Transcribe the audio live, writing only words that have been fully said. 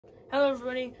Hello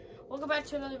everybody, welcome back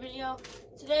to another video.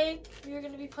 Today we are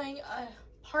going to be playing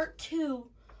part 2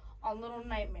 on Little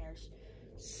Nightmares.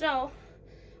 So,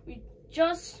 we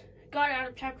just got out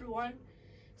of chapter 1,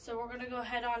 so we're going to go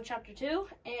ahead on chapter 2,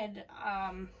 and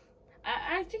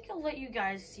I think I'll let you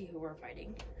guys see who we're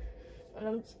fighting. And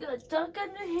I'm just going to duck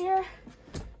under here,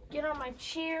 get on my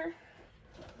chair,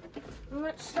 and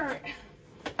let's start.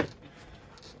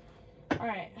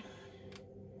 Alright.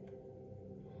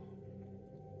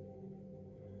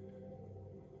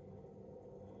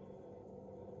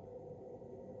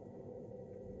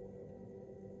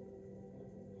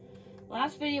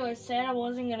 Last video I said I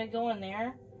wasn't going to go in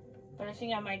there, but I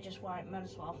think I might as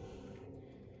well.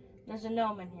 There's a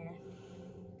gnome in here.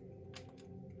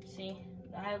 See,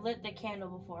 I lit the candle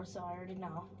before, so I already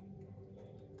know.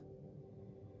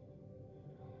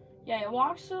 Yeah, it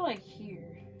walks through like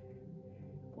here.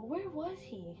 But where was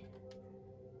he?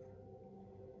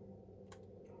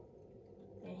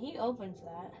 Yeah, he opens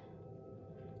that.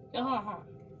 I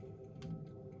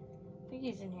think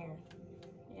he's in here.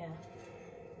 Yeah.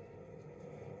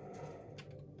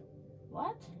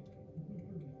 What?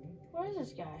 Where is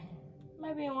this guy?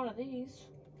 Might be in one of these.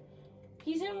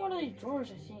 He's in one of these drawers,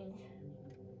 I think.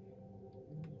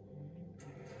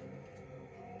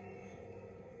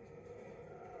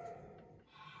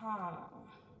 Huh.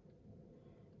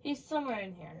 He's somewhere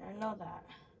in here. I know that.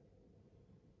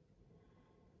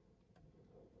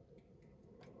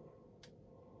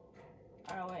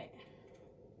 Oh, wait.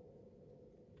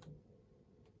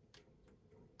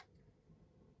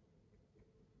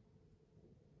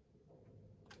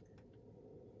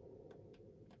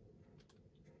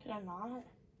 Can I not?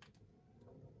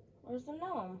 Where's the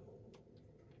gnome?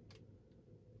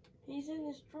 He's in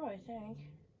this drawer, I think.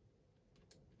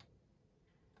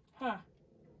 Huh.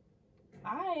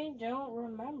 I don't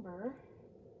remember.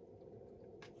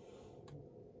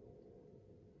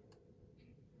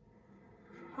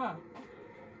 Huh.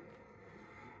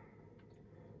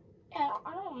 Yeah,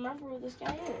 I don't remember where this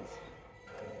guy is.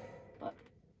 But.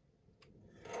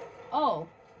 Oh.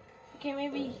 Okay,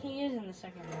 maybe he is in the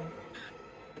second room.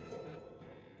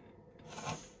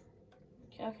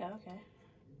 Okay.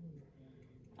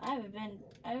 I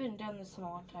haven't done this in a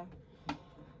long time.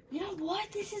 You know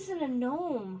what? This isn't a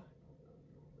gnome.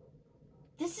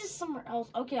 This is somewhere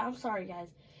else. Okay, I'm sorry, guys.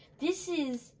 This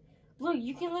is... Look,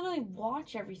 you can literally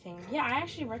watch everything. Yeah, I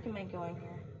actually recommend going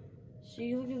here. So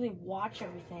you literally watch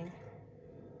everything.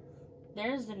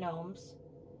 There's the gnomes.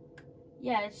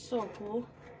 Yeah, it's so cool.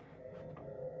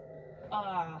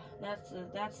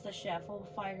 That's the chef. We'll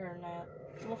fight her now.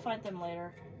 We'll fight them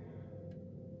later.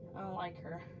 I don't like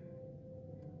her.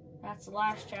 That's the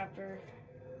last chapter.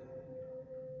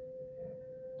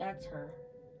 That's her.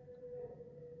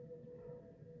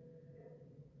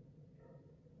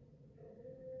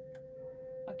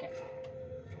 Okay.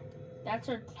 That's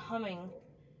her humming.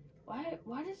 Why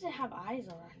does it have eyes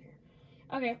around here?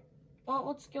 Okay. Well,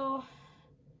 let's go.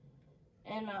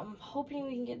 And I'm hoping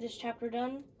we can get this chapter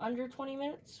done under 20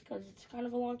 minutes, because it's kind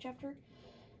of a long chapter.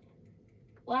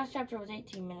 Last chapter was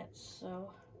 18 minutes,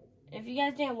 so... If you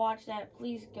guys didn't watch that,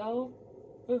 please go.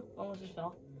 Ooh, almost just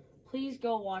fell. Please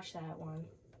go watch that one.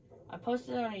 I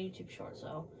posted it on a YouTube short,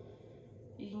 so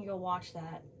you can go watch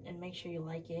that and make sure you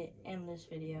like it and this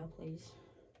video, please.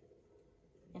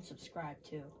 And subscribe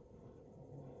too.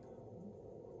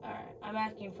 Alright, I'm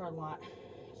asking for a lot.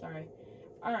 Sorry.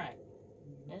 Alright.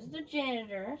 This is the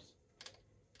janitor's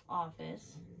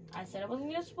office. I said I wasn't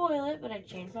going to spoil it, but I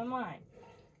changed my mind.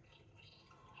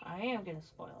 I am going to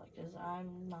spoil it because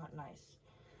I'm not nice.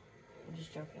 I'm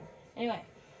just joking. Anyway.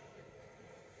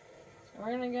 So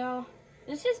we're going to go.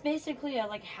 This is basically a,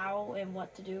 like, how and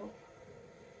what to do.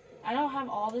 I don't have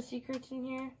all the secrets in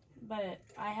here, but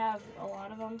I have a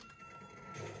lot of them.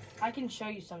 I can show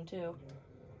you some too.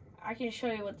 I can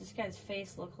show you what this guy's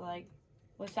face looked like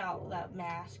without that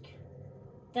mask.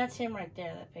 That's him right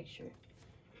there, that picture.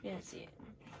 You didn't see it.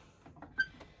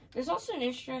 There's also an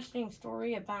interesting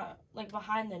story about, like,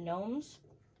 behind the gnomes.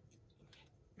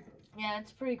 Yeah,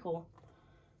 it's pretty cool.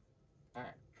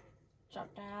 Alright.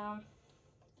 Drop down.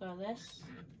 Throw this.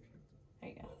 There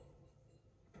you go.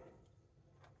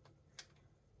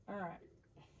 Alright.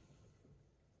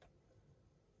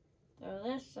 Throw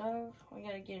this up. We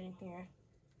gotta get in here.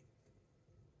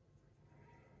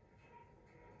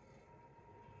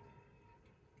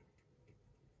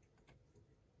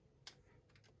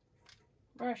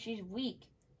 Bro, she's weak.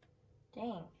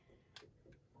 Dang.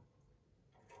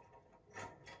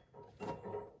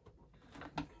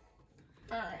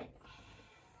 Alright.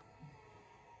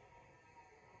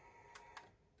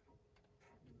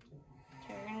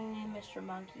 Okay, we're gonna need Mr.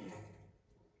 Monkey.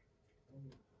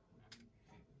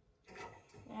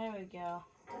 There we go.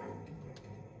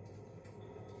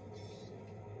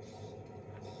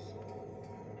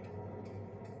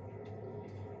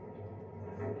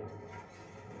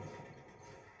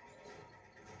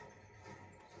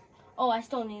 Oh, I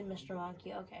still need Mr.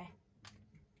 Monkey. Okay.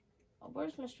 Oh,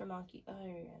 where's Mr. Monkey? Oh,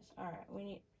 here he is. Alright, we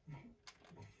need...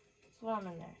 throw him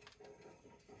in there.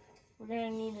 We're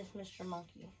gonna need this Mr.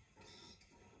 Monkey.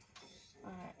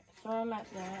 Alright, throw him at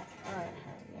that. Alright,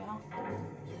 there we go.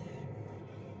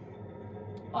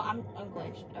 Oh, I'm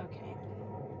glitched. Okay.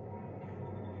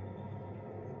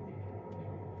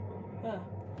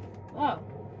 Oh.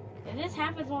 If this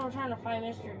happens when we're trying to find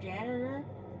Mr. Janitor,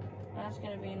 that's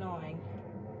gonna be annoying.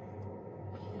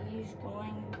 He's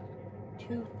going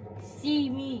to see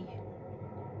me.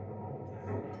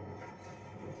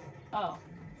 Oh,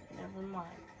 never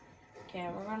mind. Okay,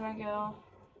 we're gonna go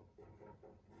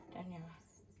down here.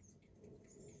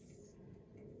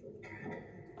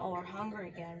 Oh, we're hungry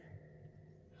again.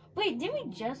 Wait, didn't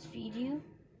we just feed you?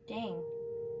 Dang.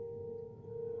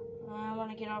 I want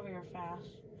to get over here fast.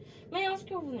 Man, let's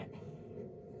go over there.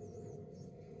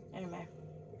 Anyway.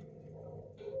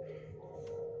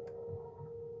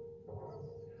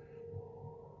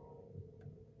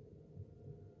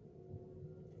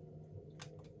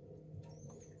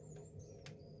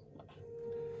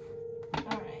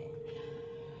 Alright.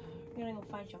 I'm gonna go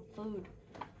find some food.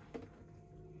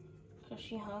 Because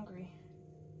she's hungry.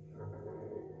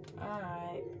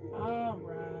 Alright.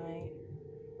 Alright.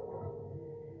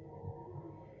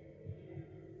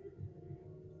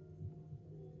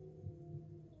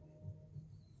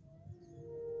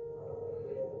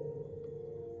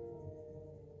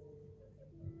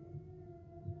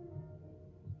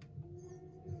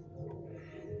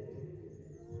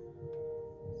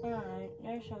 Alright,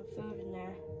 there's some food in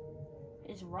there.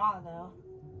 It's raw though.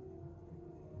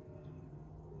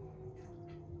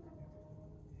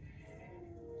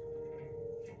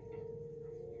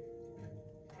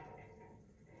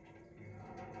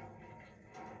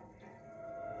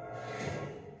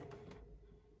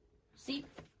 See,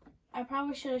 I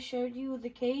probably should have showed you the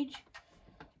cage.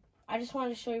 I just wanted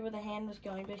to show you where the hand was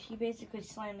going, but he basically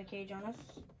slammed the cage on us.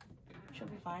 She'll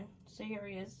be fine. So here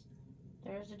he is.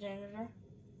 There's the janitor.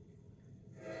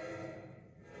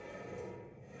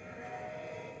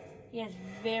 He has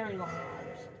very long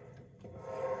arms.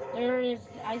 There is,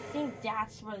 I think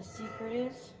that's where the secret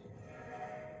is.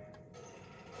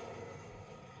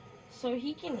 So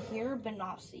he can hear but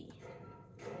not see.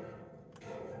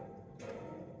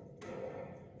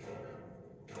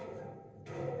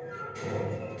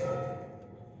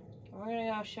 We're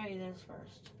gonna go show you this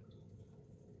first.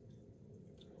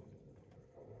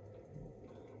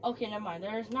 Okay, never mind.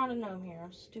 There is not a gnome here.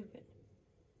 I'm stupid.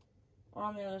 We're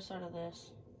on the other side of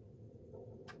this.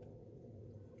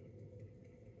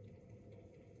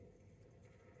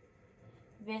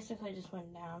 Basically just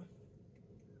went down,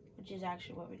 which is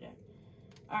actually what we did.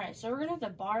 Alright, so we're gonna have to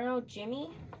borrow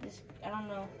Jimmy. This, I don't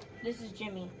know. This is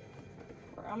Jimmy.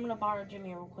 I'm gonna borrow Jimmy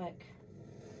real quick.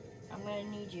 I'm gonna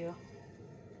need you.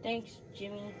 Thanks,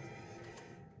 Jimmy.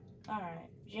 Alright,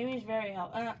 Jimmy's very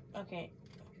helpful. Okay.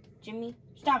 Jimmy,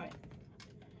 stop it.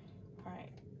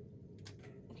 Alright.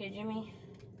 Okay, Jimmy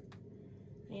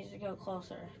needs to go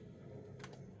closer.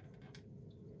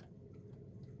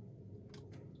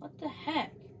 What the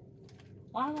heck?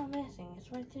 Why am I missing?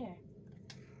 It's right there.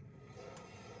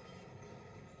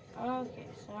 Okay,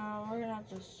 so we're gonna have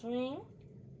to swing.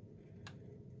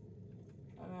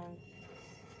 And then...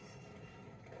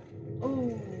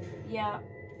 oh, yeah.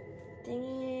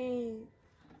 Dang it.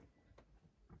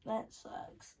 That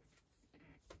sucks.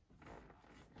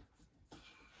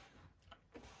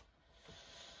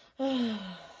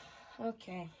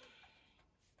 Okay.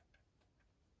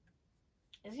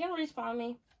 Is he gonna respawn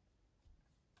me?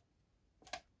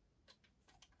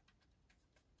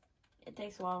 It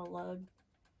takes a while to load.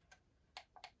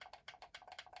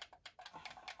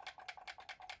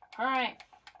 Alright.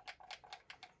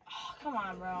 Oh, come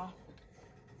on, bro.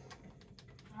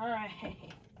 Alright.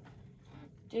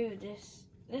 Dude,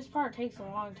 this part takes a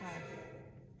long time.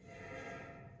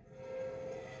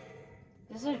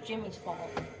 This is Jimmy's fault.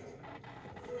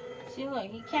 See, look,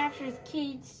 he captures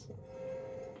kids,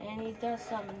 and he does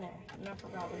something there. And I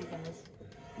forgot what he does.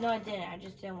 No, I didn't. I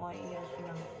just didn't want you guys to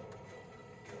know.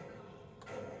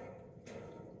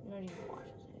 Not even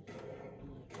watches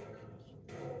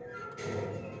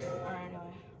it. Alright,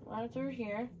 anyway. Run through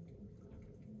here.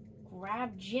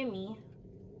 Grab Jimmy.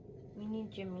 We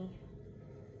need Jimmy.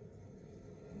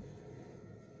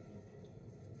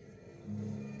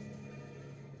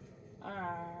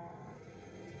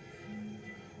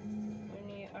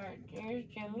 Alright, here's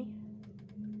Jimmy.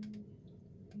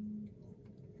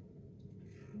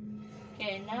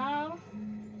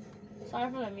 Sorry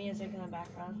for the music in the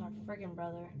background. It's my freaking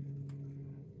brother.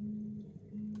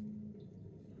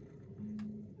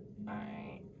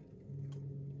 Alright.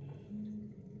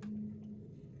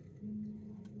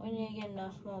 We need to get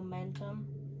enough momentum.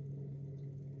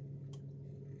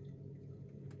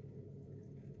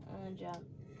 And then jump.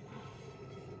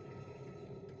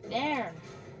 There!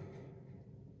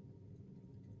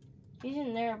 He's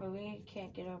in there, but we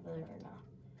can't get over there right now.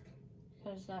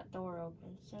 Because that door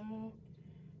opens. So I'm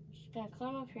just gonna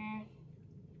climb up here.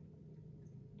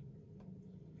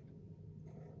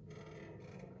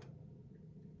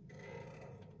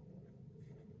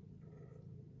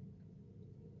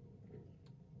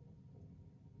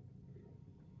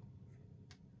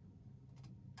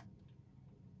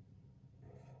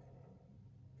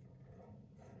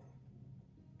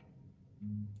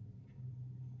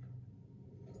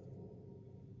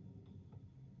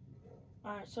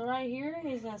 Alright, so right here,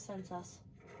 he's gonna sense us.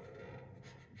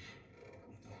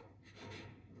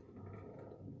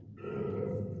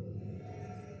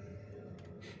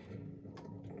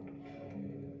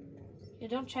 Yeah,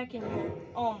 don't check in here.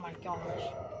 Oh my gosh.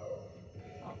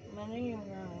 Oh, my name is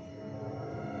wrong.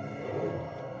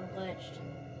 I'm glitched.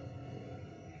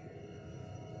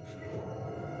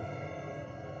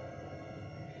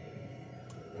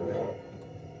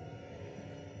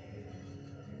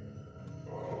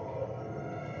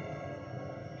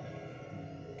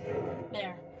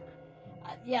 There.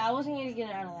 Yeah, I wasn't gonna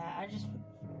get out of that. I just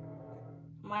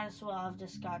might as well have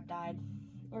just died.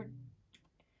 Or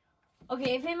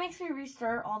okay, if it makes me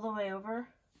restart all the way over,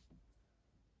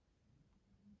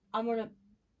 I'm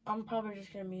probably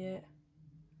just gonna mute it.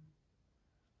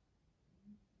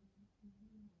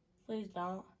 Please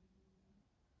don't.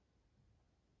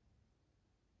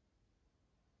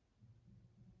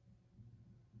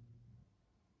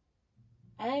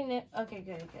 I think that, okay,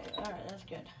 good. Alright, that's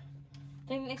good. I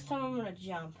think next time I'm gonna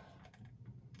jump.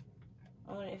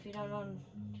 If you don't know,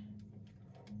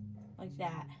 like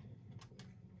that.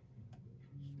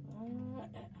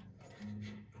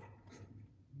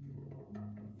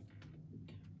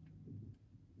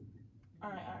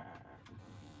 Alright.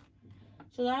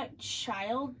 So that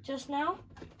child just now,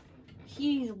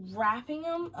 he's wrapping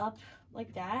him up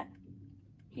like that.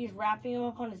 He's wrapping him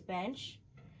up on his bench,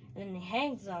 and then he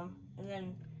hangs him, and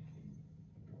then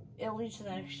it leads to the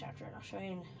next chapter. And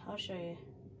I'll show you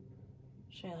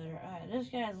later. Alright, this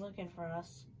guy's looking for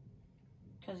us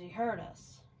because he heard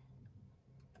us.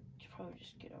 Should probably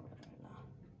just get over there right now.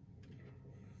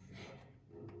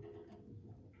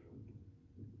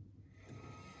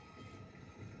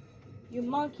 You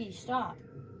monkey, stop.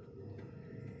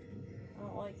 I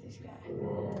don't like this guy.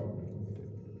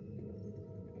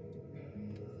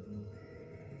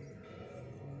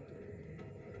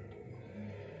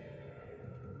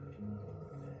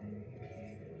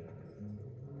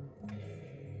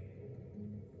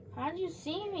 How'd you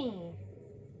see me?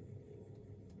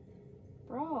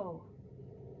 Bro.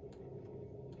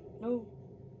 No.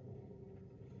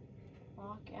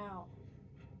 Walk out.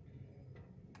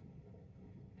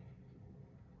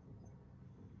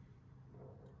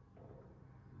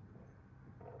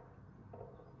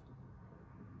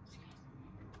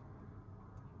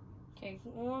 Okay, I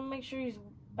want to make sure he's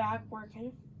back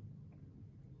working.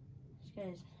 This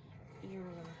guy's ears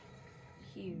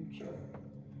are huge.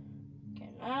 Okay,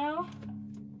 now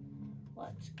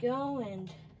let's go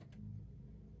and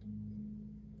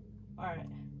alright.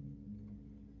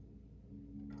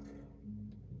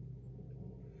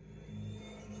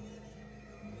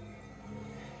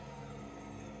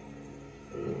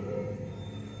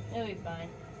 It'll be fine.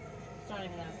 It's not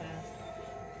even that fast.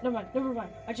 Never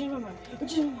mind. I changed my mind.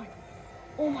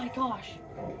 Oh my gosh.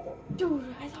 Dude,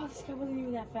 I thought this guy wasn't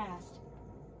even that fast.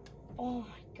 Oh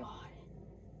my god.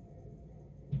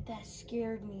 That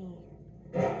scared me.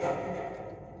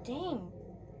 Dang.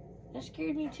 That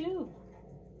scared me too.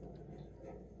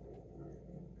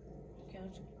 Okay,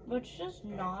 let's just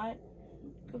not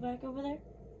go back over there.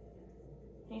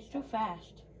 He's too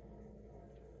fast.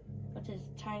 With his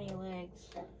tiny legs.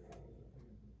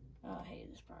 Oh, I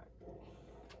hate this part.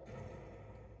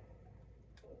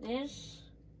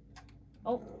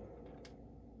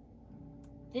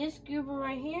 This goober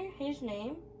right here, his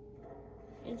name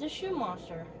is the shoe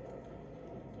monster.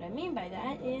 What I mean by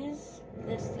that is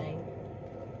this thing.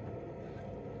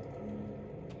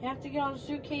 You have to get all the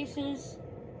suitcases.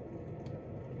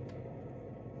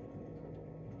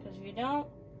 Because if you don't,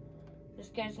 this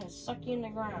guy's going to suck you in the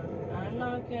ground. I'm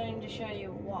not going to show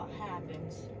you what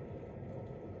happens.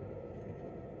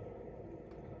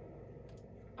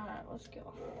 Alright, let's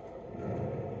go.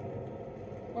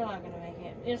 We're not going to make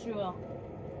it. Yes, we will.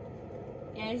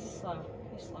 Yeah, he's slow.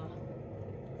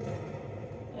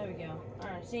 There we go.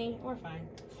 Alright, see? We're fine.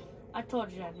 I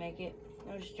told you I'd make it.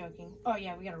 I was just joking. Oh,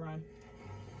 yeah, we gotta run.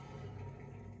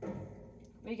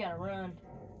 We gotta run.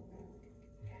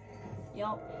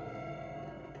 Yup.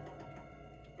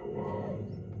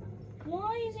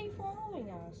 Why is he following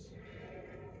us?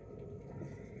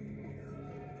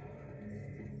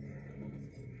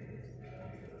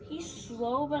 He's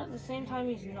slow, but at the same time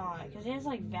he's not, because he has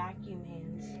like vacuum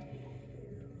hands.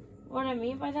 What I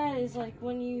mean by that is like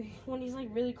when he's like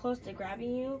really close to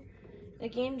grabbing you, the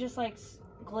game just like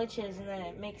glitches and then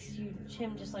it makes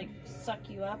him just like suck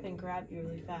you up and grab you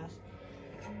really fast.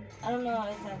 I don't know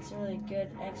if that's a really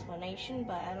good explanation,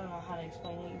 but I don't know how to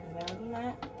explain it even better than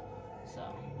that.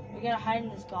 So we gotta hide in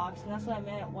this box, and that's what I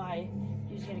meant why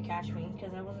he was gonna catch me,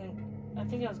 because I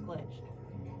think it was glitched.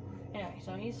 Anyway,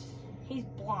 so he's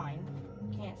blind,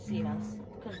 can't see us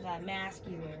because of that mask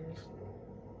he wears,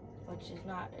 which is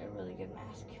not a really good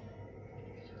mask.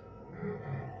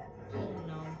 What a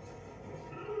gnome.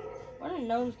 Why are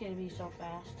gnomes gonna be so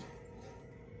fast?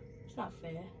 It's not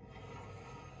fair.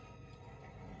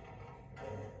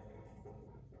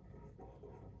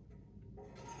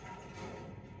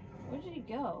 Where did he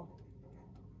go?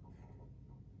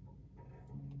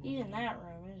 He's in that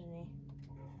room, isn't he?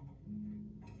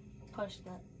 Push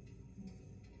that.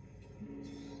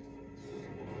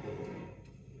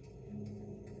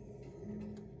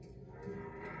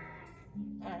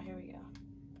 Alright, here we go.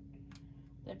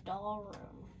 The doll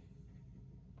room.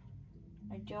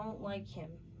 I don't like him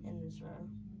in this room.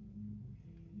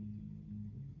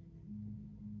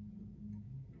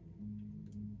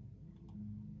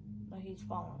 But he's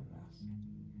following us.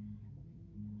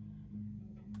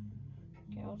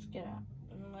 Okay, let's get out.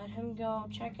 And let him go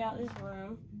check out this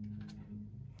room.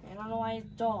 I don't know why it's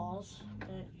dolls,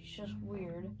 but it's just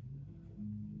weird.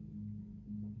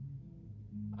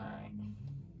 Alright.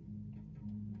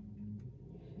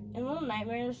 In Little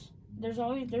Nightmares, there's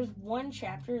one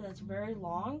chapter that's very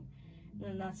long, and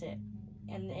then that's it.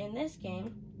 And in this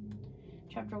game,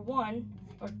 chapter 1,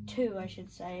 or 2 I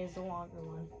should say, is the longer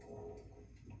one.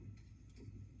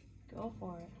 Go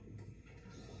for it.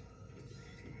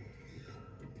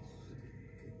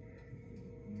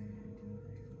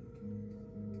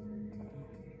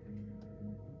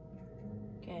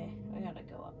 Okay, I gotta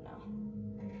go up now.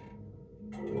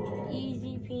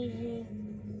 Easy peasy,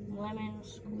 lemon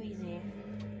squeezy.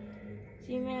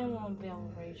 See, man won't be able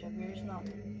to reach up here. It's not.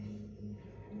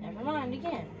 Never mind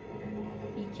again.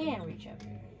 He can reach up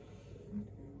here.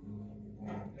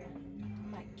 Oh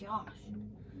my gosh.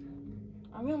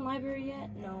 Are we in the library yet?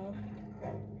 No.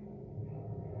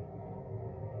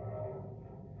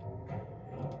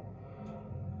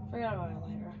 Forgot about my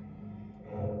lighter.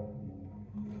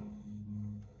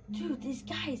 Dude, this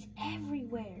guy is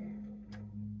everywhere.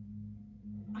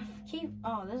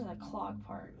 Oh, this is a clock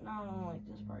part. No, I don't like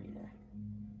this part either.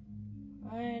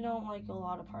 I don't like a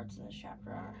lot of parts in this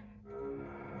chapter.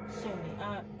 Sue me.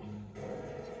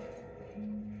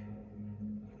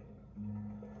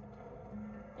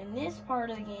 And this part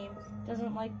of the game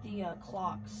doesn't like the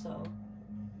clocks, so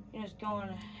you just go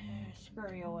and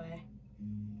scurry away.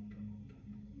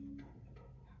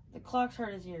 The clocks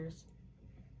hurt his ears.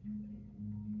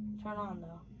 Turn on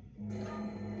though.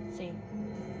 See.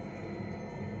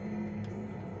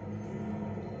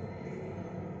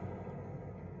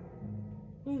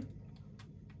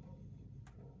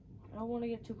 I don't want to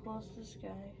get too close to this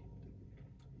guy.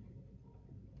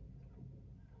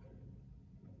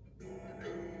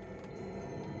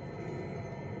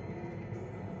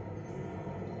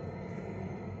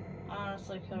 I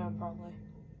honestly could have probably.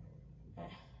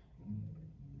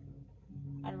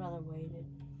 I'd rather wait it.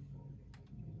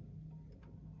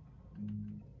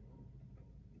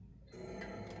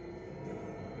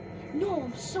 No,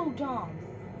 I'm so dumb.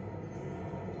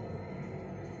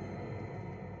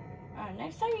 Alright,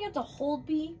 next time you have to hold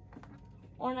B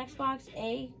on Xbox,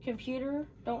 A, computer,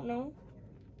 don't know.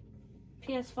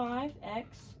 PS5,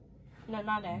 X. No,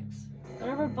 not X.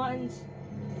 Whatever buttons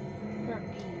for B.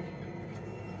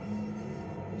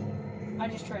 I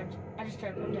just tripped. I'm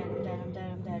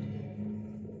dead.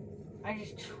 I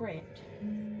just tripped.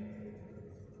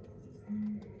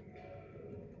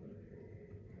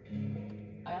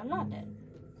 I'm not dead.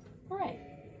 Alright.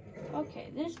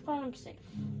 Okay, this part I'm safe.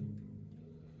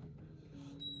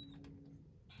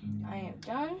 I am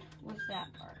done with that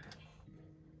part.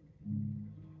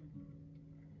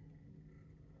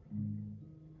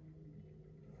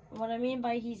 What I mean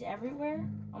by he's everywhere,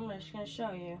 I'm just gonna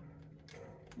show you.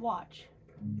 Watch.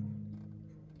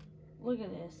 Look at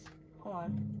this. Hold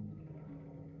on.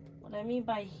 What I mean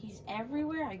by he's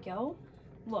everywhere I go,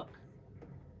 look.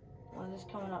 What is this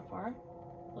coming up for?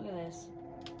 Look at this.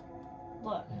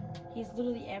 Look, he's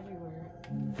literally everywhere.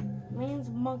 Man's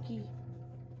a monkey.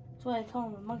 That's why I call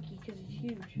him a monkey, because he's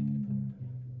huge.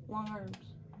 Long arms.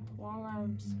 Long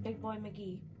arms, big boy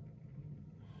McGee.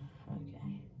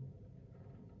 Okay.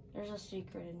 There's a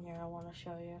secret in here I want to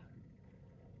show you.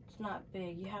 It's not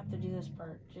big. You have to do this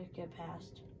part to get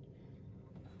past.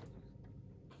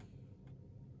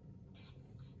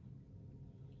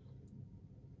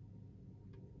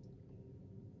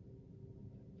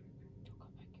 Don't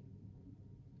come back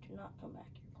here. Do not come back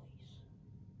here, please.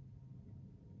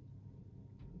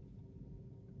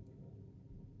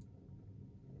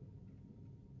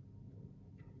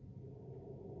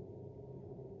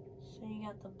 So you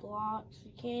got the blocks.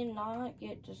 You cannot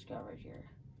get discovered here.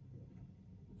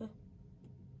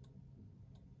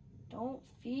 Don't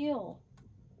feel.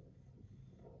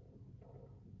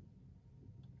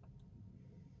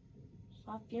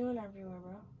 Stop feeling everywhere,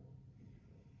 bro.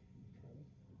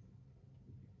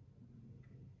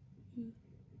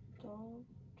 Don't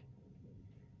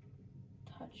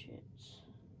touch it.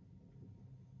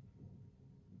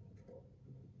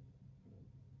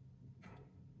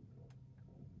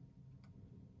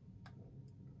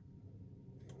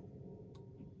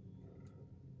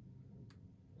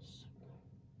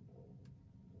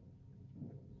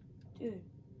 Dude,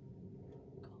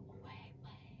 go away,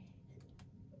 please.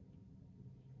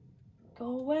 Go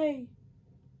away.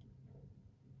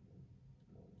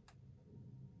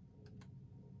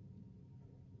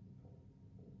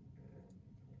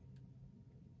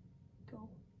 Go.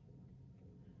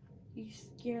 He's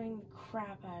scaring the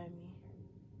crap out of me.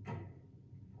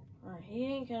 Alright, he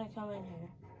ain't gonna come in here.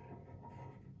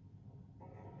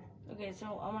 Okay,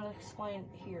 so I'm gonna explain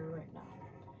here right now.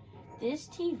 This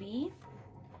TV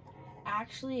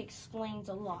actually explains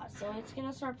a lot. So it's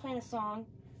gonna start playing a song.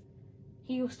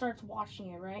 He starts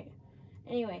watching it, right?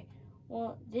 Anyway,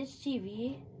 well, this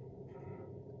TV,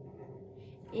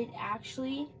 it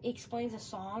actually explains a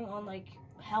song on like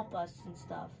Help Us and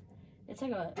stuff. It's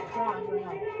like a cry for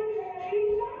help.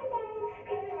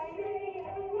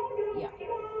 Yeah.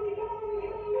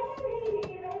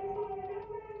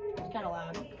 It's kind of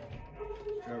loud.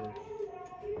 Trevor.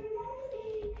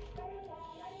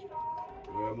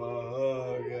 Where my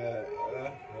hug at?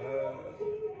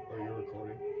 Are you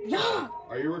recording? Yeah!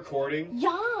 Are you recording?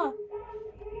 Yeah!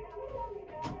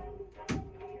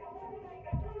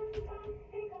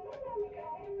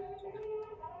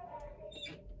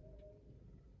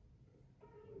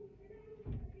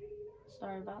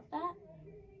 Sorry about that.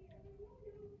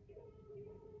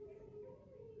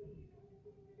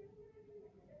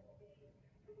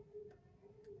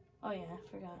 Oh yeah,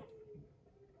 I forgot.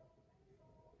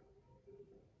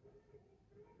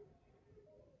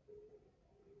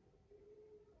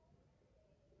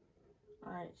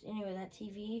 Alright, so anyway, that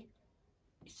TV,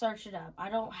 search it up. I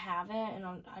don't have it, and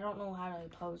I don't know how to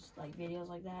post like videos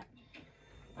like that.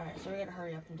 Alright, so we gotta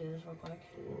hurry up and do this real quick.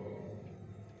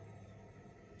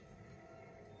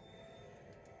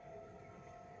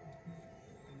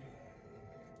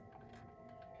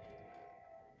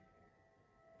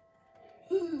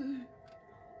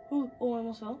 Oh, I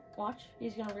almost fell. Watch,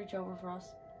 he's gonna reach over for us.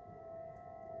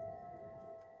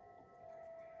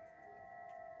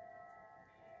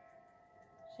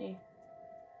 See?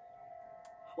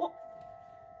 Oh.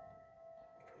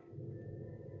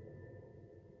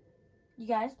 You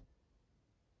guys,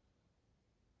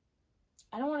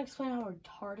 I don't want to explain how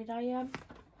retarded I am.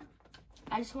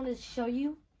 I just wanted to show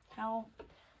you how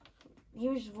he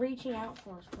was reaching out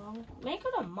for us, bro. Man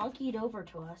could have monkeyed over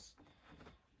to us.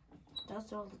 Does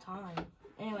it all the time.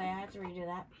 Anyway, I have to redo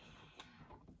that.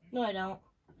 No, I don't.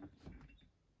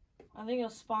 I think it'll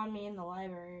spawn me in the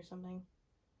library or something.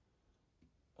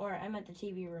 Or I'm at the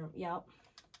TV room. Yep.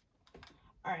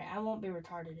 Alright, I won't be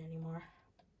retarded anymore.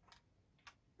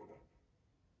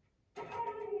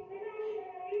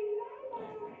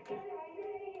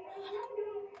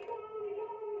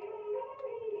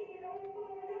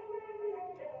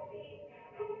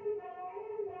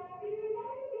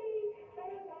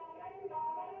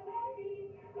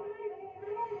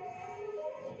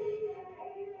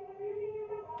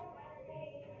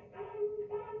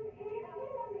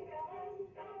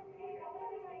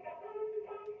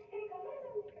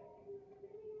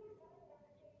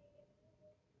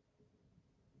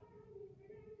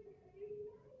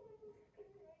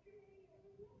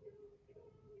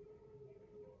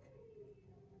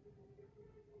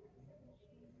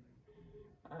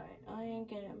 Alright, I ain't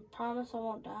gonna promise I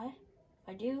won't die. If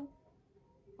I do,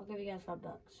 I'll give you guys $5.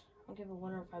 I'll give a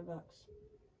winner $5.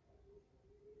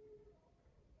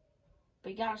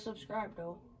 But you gotta subscribe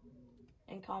though.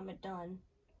 And comment done.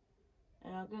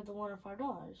 And I'll give the winner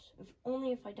 $5.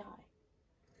 Only if I die.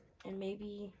 And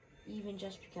maybe even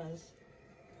just because.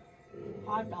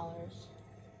 $5.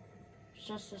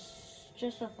 Just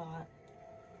a thought.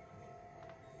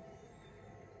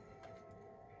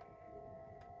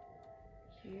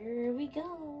 Here we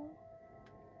go.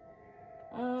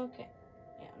 Okay.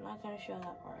 Yeah, I'm not gonna show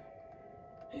that part.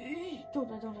 Don't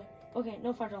die. Okay,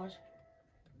 no $5.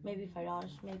 Maybe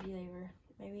 $5.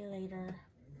 Maybe later.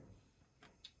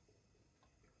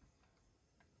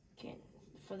 Okay,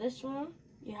 for this one,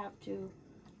 you have to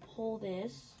pull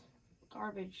this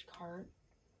garbage cart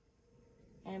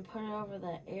and put it over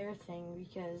the air thing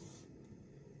because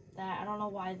I don't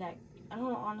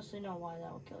honestly know why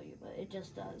that will kill you, but it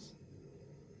just does.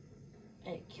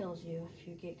 It kills you if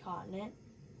you get caught in it.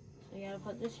 So you gotta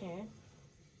put this here.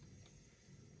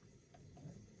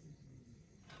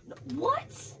 No,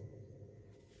 what?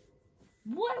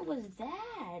 What was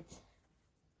that?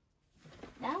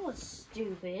 That was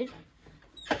stupid.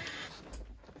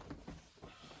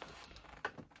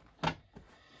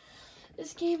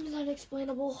 This game is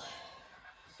unexplainable.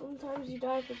 Sometimes you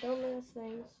die for dumbass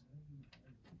things.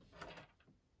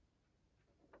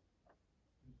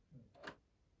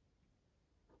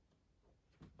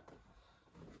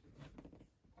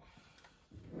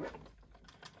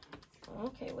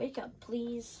 Okay, wake up,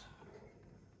 please.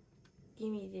 Give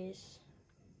me this.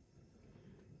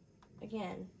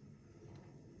 Again,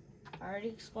 I already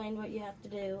explained what you have to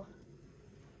do.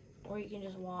 Or you can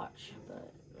just watch,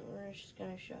 but we're just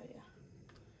gonna show you.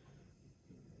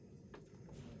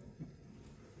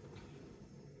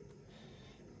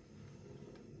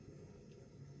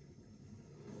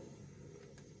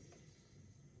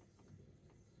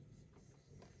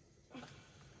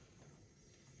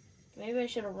 Maybe I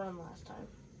should have run last time.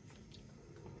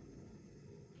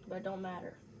 But it don't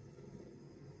matter.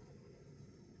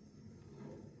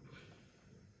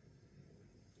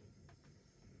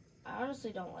 I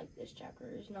honestly don't like this chapter.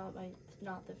 It's not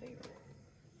the favorite.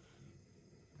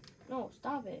 No,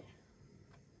 stop it.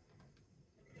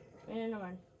 Never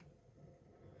mind.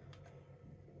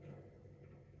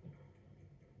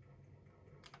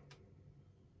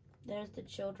 There's the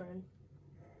children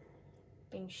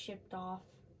being shipped off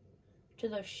to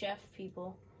those chef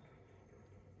people.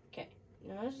 Okay,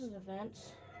 now this is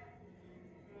events.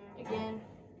 Again,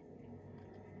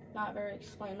 not very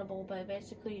explainable, but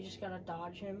basically you just gotta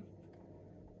dodge him.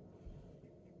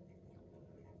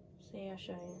 See, I'll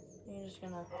show you. You're just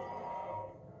gonna...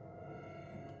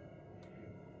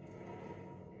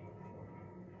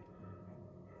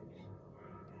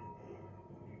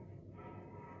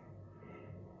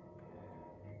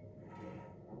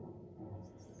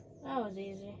 That was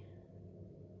easy.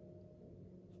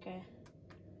 Okay.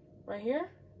 Right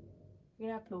here, you're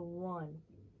gonna have to run.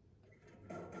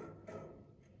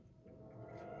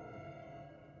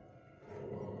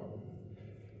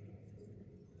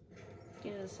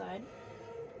 Get to the side.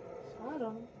 Slide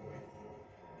on.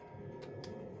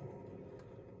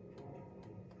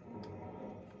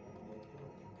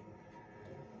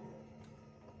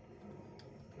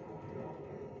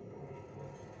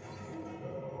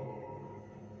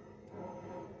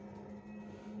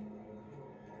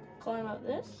 Climb up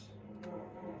this.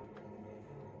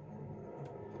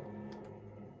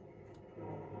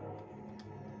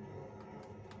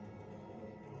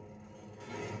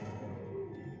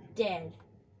 Dead.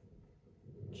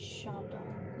 Chopped off.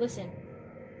 Listen.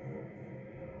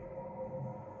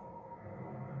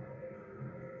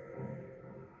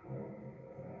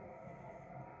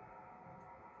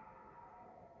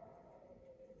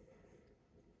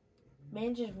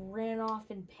 Man just ran off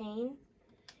in pain.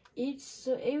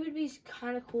 It would be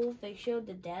kind of cool if they showed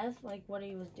the death, like what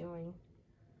he was doing.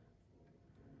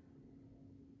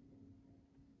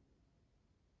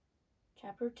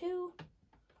 Chapter 2.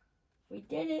 We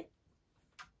did it.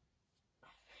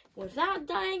 Without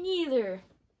dying either.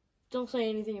 Don't say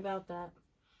anything about that.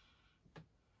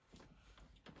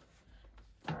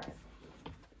 Alright.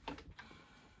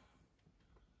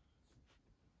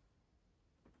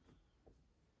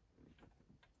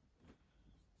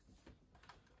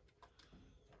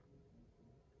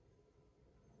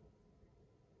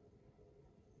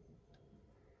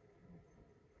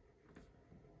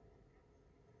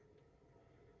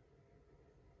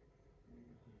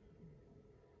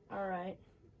 Alright.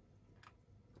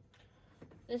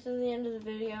 This is the end of the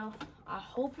video. I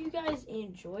hope you guys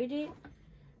enjoyed it,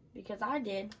 because I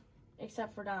did,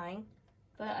 except for dying.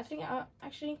 But I think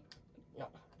actually, no.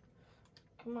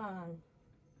 Come on.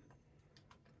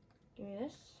 Give me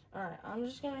this. Alright, I'm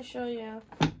just going to show you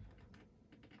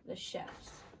the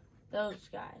chefs. Those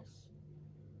guys.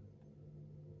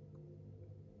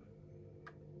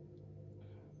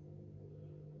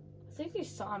 think he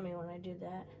saw me when I did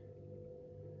that.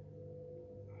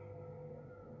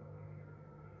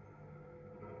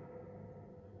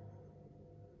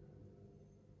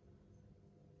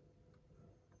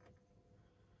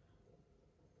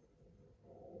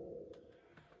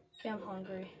 Okay, I'm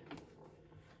hungry.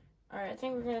 Alright, I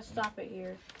think we're gonna stop it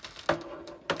here.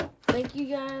 Thank you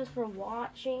guys for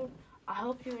watching. I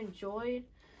hope you enjoyed.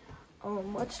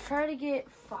 Let's try to get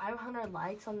 500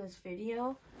 likes on this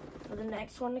video for the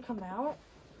next one to come out.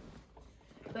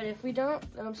 But if we don't,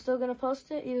 then I'm still gonna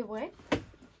post it either way,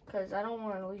 because I don't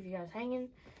want to leave you guys hanging.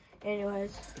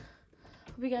 Anyways,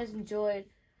 hope you guys enjoyed.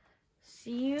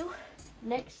 See you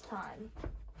next time.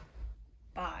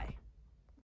 Bye.